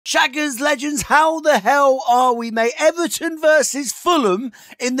Shaggers, legends, how the hell are we, mate? Everton versus Fulham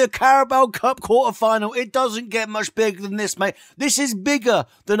in the Carabao Cup quarter-final. It doesn't get much bigger than this, mate. This is bigger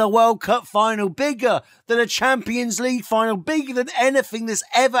than a World Cup final, bigger than a Champions League final, bigger than anything that's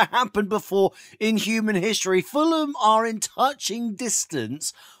ever happened before in human history. Fulham are in touching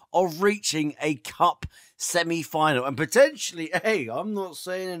distance of reaching a cup semi-final and potentially, hey, I'm not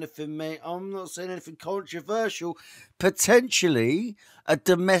saying anything, mate, I'm not saying anything controversial, potentially a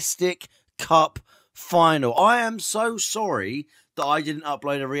domestic cup final. I am so sorry that I didn't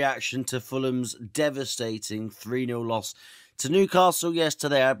upload a reaction to Fulham's devastating 3-0 loss to Newcastle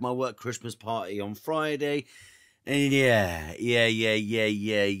yesterday. I had my work Christmas party on Friday. And yeah,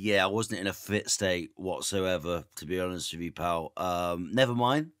 I wasn't in a fit state whatsoever, to be honest with you, pal. Never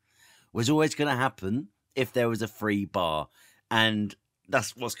mind. Was always going to happen if there was a free bar. And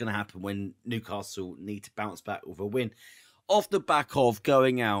that's what's going to happen when Newcastle need to bounce back with a win off the back of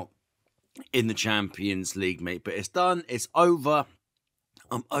going out in the Champions League, mate. But it's done. It's over.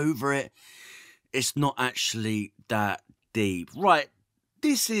 I'm over it. It's not actually that deep. Right,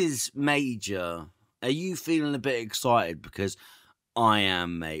 this is major. Are you feeling a bit excited? Because I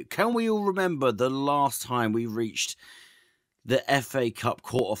am, mate. Can we all remember the last time we reached the FA Cup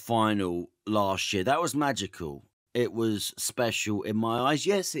quarter-final last year? That was magical. It was special in my eyes.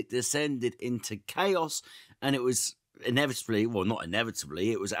 Yes, it descended into chaos, and it was inevitably, well, not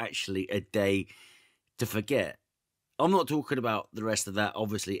inevitably, it was actually a day to forget. I'm not talking about the rest of that,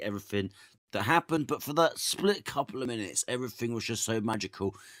 obviously, everything that happened, but for that split couple of minutes, everything was just so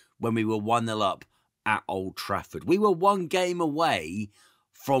magical when we were 1-0 up at Old Trafford. We were one game away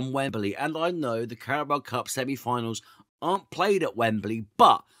from Wembley, and I know the Carabao Cup semi-finals aren't played at Wembley,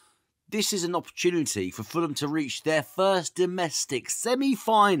 but this is an opportunity for Fulham to reach their first domestic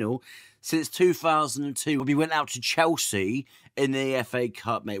semi-final since 2002 when we went out to Chelsea in the FA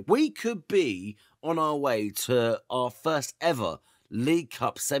Cup, mate. We could be on our way to our first ever League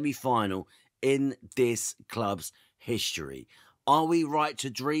Cup semi-final in this club's history. Are we right to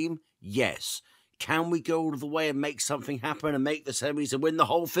dream? Yes. Can we go all the way and make something happen and make the semis and win the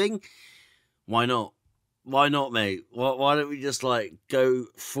whole thing? Why not? Why not, mate? Why don't we just, like, go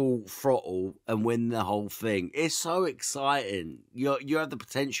full throttle and win the whole thing? It's so exciting. You have the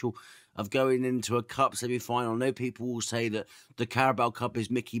potential of going into a cup semi-final. I know people will say that the Carabao Cup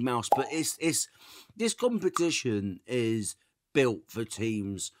is Mickey Mouse, but this competition is built for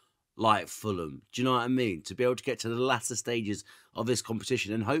teams like Fulham. Do you know what I mean? To be able to get to the latter stages of this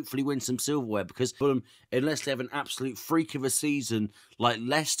competition and hopefully win some silverware, because Fulham, unless they have an absolute freak of a season like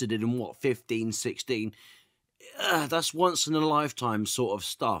Leicester did in, 15, 16, that's once in a lifetime sort of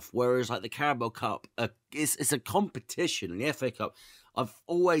stuff. Whereas like the Carabao Cup, it's a competition, and the FA Cup, I've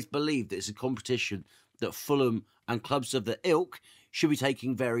always believed that it's a competition that Fulham and clubs of the ilk should be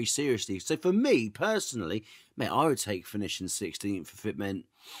taking very seriously. So for me personally, mate, I would take finishing 16th if it meant,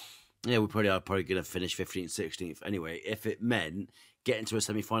 yeah, are probably going to finish 15th, 16th anyway, if it meant getting to a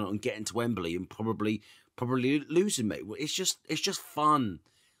semi-final and getting to Wembley and probably losing, mate. Well, it's just fun.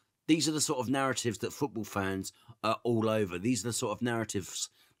 These are the sort of narratives that football fans are all over. These are the sort of narratives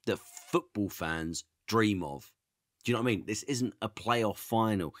that football fans dream of. Do you know what I mean? This isn't a playoff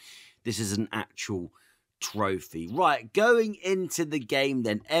final. This is an actual trophy. Right, going into the game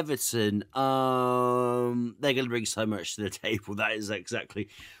then, Everton, they're going to bring so much to the table. That is exactly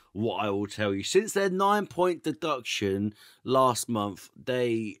what I will tell you. Since their 9-point deduction last month,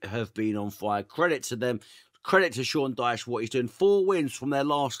 they have been on fire. Credit to them. Credit to Sean Dyche for what he's doing. 4 wins from their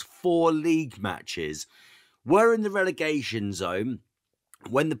last 4 league matches. Were in the relegation zone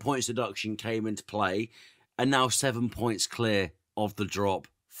when the points deduction came into play, and now 7 points clear of the drop.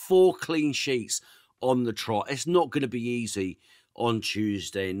 4 clean sheets on the trot. It's not going to be easy on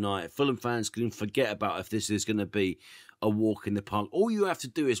Tuesday night. Fulham fans can forget about if this is going to be a walk in the park. All you have to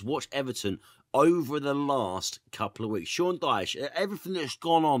do is watch Everton over the last couple of weeks. Sean Dyche, everything that's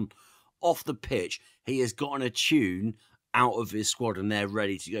gone on off the pitch, he has gotten a tune out of his squad and they're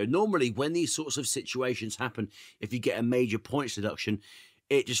ready to go. Normally, when these sorts of situations happen, if you get a major points deduction,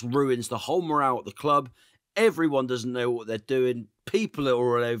 it just ruins the whole morale at the club. Everyone doesn't know what they're doing. People are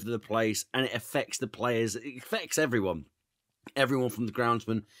all over the place, and it affects the players. It affects everyone. Everyone from the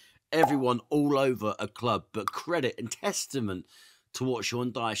groundsman, everyone all over a club. But credit and testament to what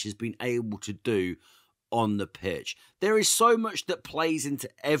Sean Dyche has been able to do on the pitch. There is so much that plays into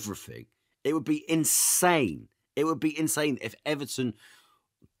everything. It would be insane. It would be insane if Everton,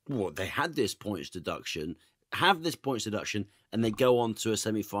 well, they had this points deduction, and they go on to a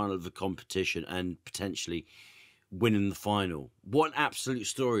semi-final of the competition and potentially winning the final. What an absolute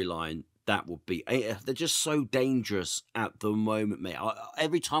storyline that would be. They're just so dangerous at the moment, mate.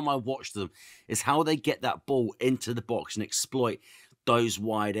 Every time I watch them, it's how they get that ball into the box and exploit those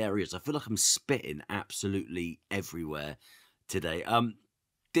wide areas. I feel like I'm spitting absolutely everywhere today.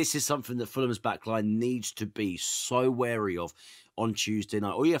 This is something that Fulham's backline needs to be so wary of on Tuesday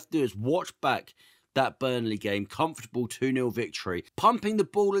night. All you have to do is watch back that Burnley game, comfortable 2-0 victory, pumping the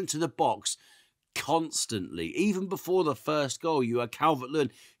ball into the box constantly. Even before the first goal, you had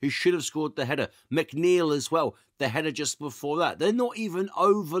Calvert-Lewin, who should have scored the header. McNeil as well, the header just before that. They're not even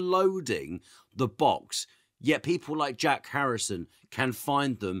overloading the box, yet people like Jack Harrison can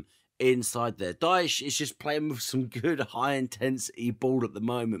find them inside there. Daesh is just playing with some good high-intensity ball at the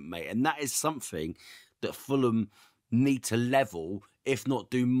moment, mate, and that is something that Fulham need to level, if not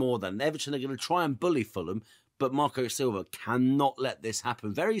do more than. Everton are going to try and bully Fulham, but Marco Silva cannot let this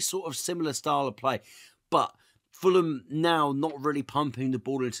happen. Very sort of similar style of play, but Fulham now not really pumping the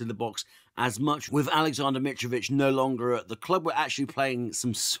ball into the box as much. With Alexander Mitrovic no longer at the club, we're actually playing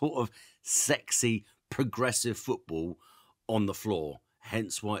some sort of sexy, progressive football on the floor.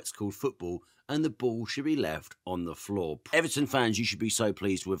 Hence why it's called football, and the ball should be left on the floor. Everton fans, you should be so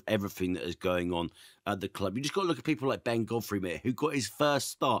pleased with everything that is going on at the club. You just got to look at people like Ben Godfrey, mate, who got his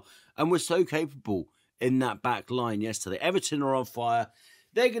first start and was so capable in that back line yesterday. Everton are on fire.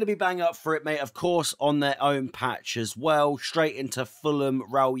 They're going to be bang up for it, mate, of course, on their own patch as well. Straight into Fulham,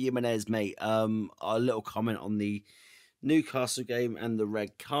 Raul Jimenez, mate. A little comment on the Newcastle game and the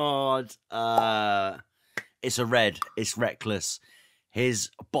red card. It's a red. It's reckless. His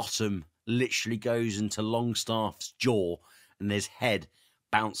bottom literally goes into Longstaff's jaw and his head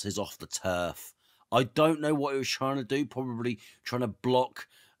bounces off the turf. I don't know what he was trying to do, probably trying to block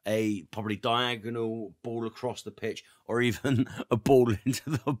a probably diagonal ball across the pitch or even a ball into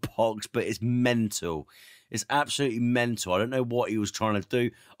the box, but it's mental. It's absolutely mental. I don't know what he was trying to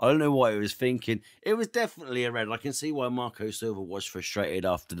do. I don't know what he was thinking. It was definitely a red. I can see why Marco Silva was frustrated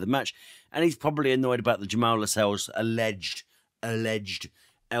after the match, and he's probably annoyed about the Jamal Lascelles alleged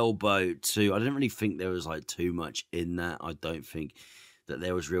elbow too. I didn't really think there was like too much in that. I don't think that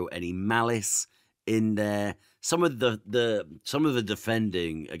there was any malice in there. Some of the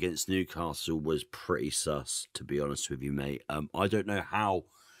defending against Newcastle was pretty sus, to be honest with you, mate. I don't know how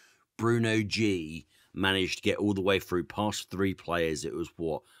Bruno G managed to get all the way through past 3 players. It was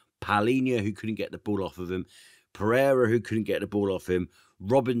Paulinho, who couldn't get the ball off of him, Pereira, who couldn't get the ball off him,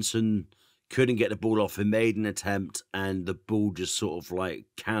 Robinson couldn't get the ball off him, made an attempt, and the ball just sort of like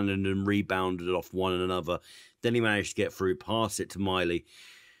cannoned and rebounded off one another. Then he managed to get through, pass it to Miley,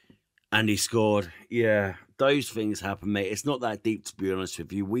 and he scored. Yeah, those things happen, mate. It's not that deep, to be honest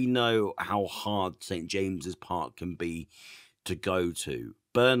with you. We know how hard St. James's Park can be to go to.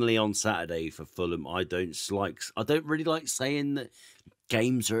 Burnley on Saturday for Fulham. I don't really like saying that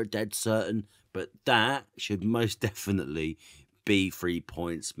games are dead certain, but that should most definitely be 3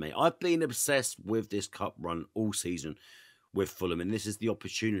 points, mate. I've been obsessed with this cup run all season with Fulham, and this is the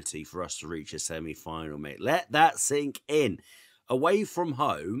opportunity for us to reach a semi-final, mate. Let that sink in. Away from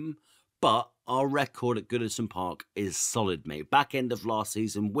home, but our record at Goodison Park is solid, mate. Back end of last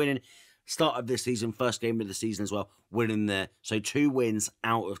season, winning. Start of this season, first game of the season as well, winning there. So 2 wins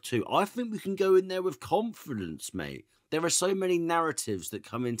out of 2. I think we can go in there with confidence, mate. There are so many narratives that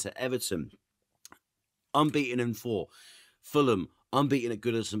come into Everton. Unbeaten in 4. Fulham, unbeaten at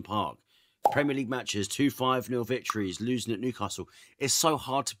Goodison Park. Premier League matches, 2 5-0 victories, losing at Newcastle. It's so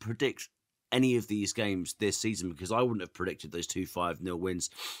hard to predict any of these games this season because I wouldn't have predicted those 2 5-0 wins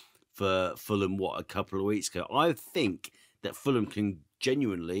for Fulham, a couple of weeks ago. I think that Fulham can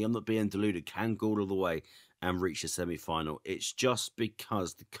genuinely, I'm not being deluded, can go all the way and reach the semi-final. It's just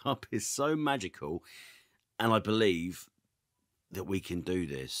because the cup is so magical, and I believe that we can do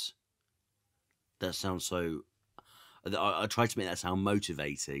this. That sounds so... I tried to make that sound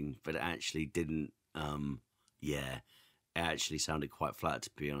motivating, but it actually didn't. Yeah, it actually sounded quite flat,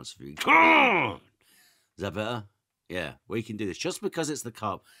 to be honest with you. Is that better? Yeah, we can do this. Just because it's the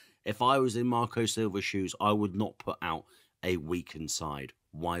cup, if I was in Marco Silva's shoes, I would not put out a weakened side.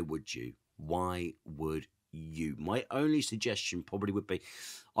 Why would you? Why would you? My only suggestion probably would be,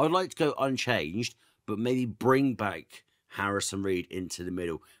 I would like to go unchanged, but maybe bring back Harrison Reed into the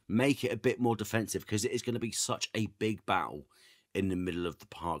middle, make it a bit more defensive because it is going to be such a big battle in the middle of the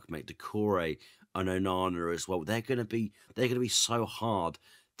park, mate. Decore and Onana as well. They're going to be so hard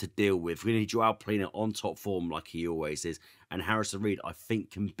to deal with. We're going to need Joao Plina on top form like he always is, and Harrison Reed I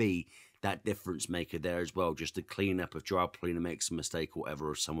think can be that difference maker there as well, just to clean up if Joao Plina makes a mistake or whatever,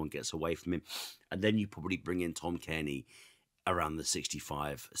 or someone gets away from him. And then you probably bring in Tom Kenny around the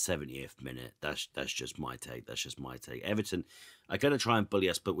 65, 70th minute. That's just my take. That's just my take. Everton are going to try and bully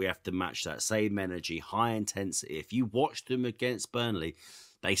us, but we have to match that same energy, high intensity. If you watched them against Burnley,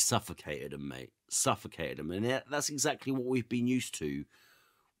 they suffocated them, mate. Suffocated them. And that's exactly what we've been used to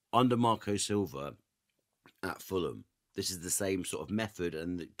under Marco Silva at Fulham. This is the same sort of method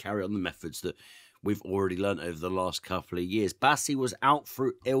and carry on the methods that we've already learnt over the last couple of years. Bassi was out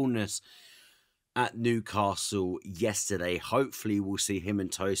through illness at Newcastle yesterday. Hopefully we'll see him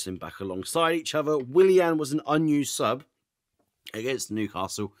and Tosin back alongside each other. Willian was an unused sub against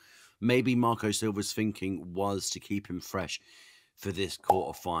Newcastle. Maybe Marco Silva's thinking was to keep him fresh for this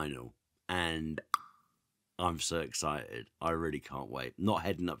quarter-final. And I'm so excited. I really can't wait. Not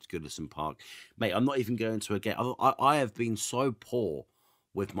heading up to Goodison Park. Mate, I'm not even going to a game. I have been so poor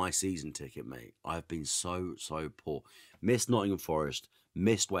with my season ticket, mate. I've been so poor. Missed Nottingham Forest.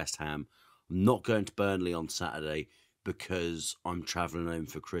 Missed West Ham. I'm not going to Burnley on Saturday because I'm travelling home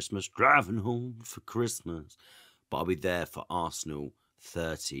for Christmas. Driving home for Christmas. But I'll be there for Arsenal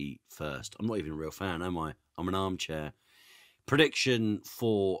 31st. I'm not even a real fan, am I? I'm an armchair. Prediction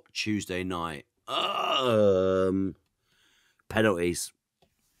for Tuesday night. Penalties.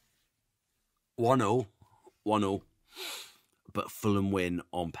 1-0. 1-0. But Fulham win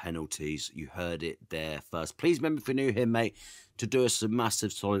on penalties. You heard it there first. Please remember, if you're new here, mate, to do us a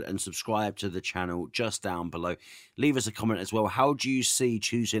massive solid and subscribe to the channel just down below. Leave us a comment as well. How do you see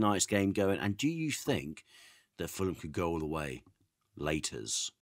Tuesday night's game going? And do you think that Fulham could go all the way? Laters.